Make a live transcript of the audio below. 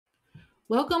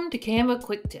Welcome to Canva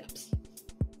Quick Tips.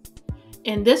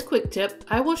 In this quick tip,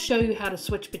 I will show you how to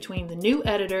switch between the new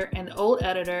editor and the old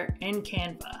editor in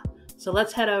Canva. So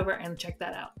let's head over and check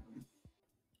that out.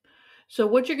 So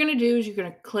what you're going to do is you're going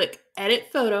to click Edit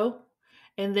Photo,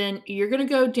 and then you're going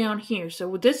to go down here.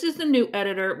 So this is the new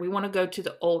editor. We want to go to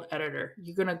the old editor.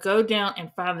 You're going to go down and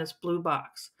find this blue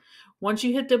box. Once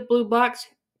you hit the blue box,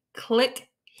 click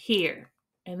here,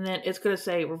 and then it's going to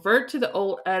say Revert to the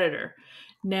old editor.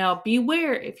 Now,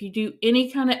 beware, if you do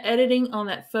any kind of editing on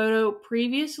that photo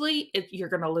previously, you're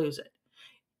going to lose it.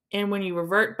 And when you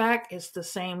revert back, it's the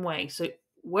same way. So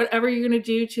whatever you're going to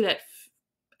do to that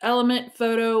element,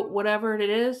 photo, whatever it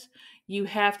is, you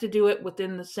have to do it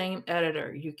within the same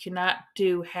editor. You cannot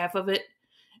do half of it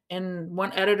in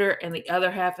one editor and the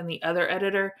other half in the other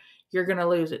editor. You're going to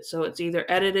lose it. So it's either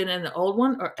edited in the old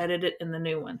one or edited in the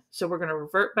new one. So we're going to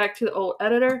revert back to the old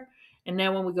editor. And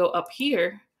now when we go up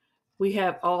here, we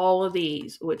have all of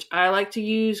these, which I like to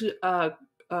use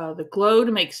the glow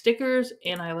to make stickers,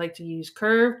 and I like to use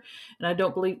curve. And I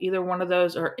don't believe either one of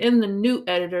those are in the new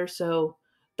editor, so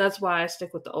that's why I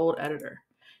stick with the old editor.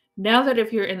 Now that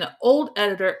if you're in the old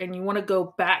editor and you want to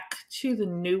go back to the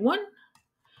new one,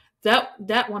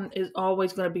 that one is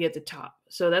always going to be at the top.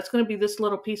 So that's going to be this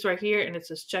little piece right here, and it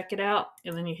says check it out,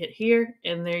 and then you hit here,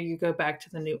 and there you go back to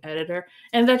the new editor.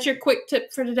 And that's your quick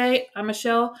tip for today. I'm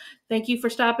Michelle. Thank you for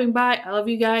stopping by. I love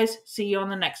you guys. See you on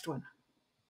the next one.